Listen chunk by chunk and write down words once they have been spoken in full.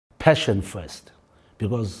passion first,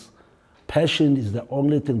 because passion is the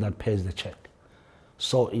only thing that pays the check.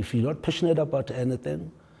 So if you're not passionate about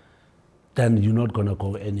anything, then you're not going to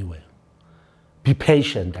go anywhere. Be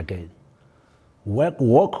patient again.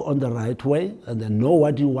 Walk on the right way, and then know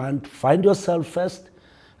what you want. Find yourself first,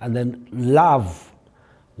 and then love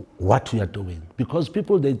what you are doing. Because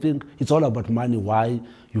people, they think it's all about money, why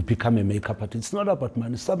you become a makeup artist. It's not about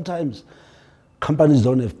money. Sometimes companies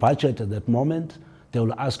don't have budget at that moment. They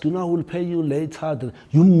will ask you, no, we'll pay you later.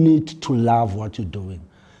 You need to love what you're doing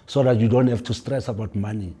so that you don't have to stress about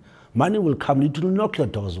money. Money will come, it will knock your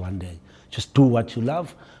doors one day. Just do what you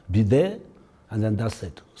love, be there, and then that's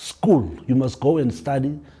it. School, you must go and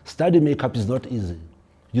study. Study makeup is not easy.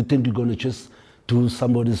 You think you're going to just do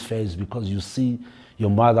somebody's face because you see your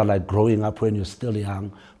mother, like growing up when you're still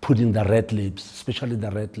young, putting the red lips, especially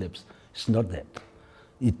the red lips. It's not that.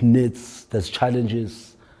 It needs, there's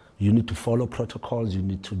challenges. You need to follow protocols. You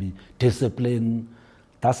need to be disciplined.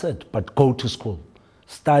 That's it. But go to school.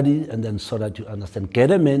 Study, and then so that you understand.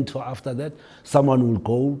 Get a mentor after that. Someone will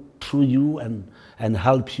go through you and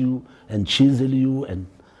help you and chisel you and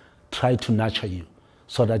try to nurture you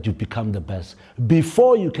so that you become the best.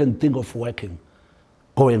 Before you can think of working,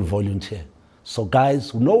 go and volunteer. So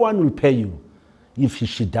guys, no one will pay you if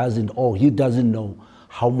she doesn't or he doesn't know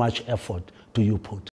how much effort do you put.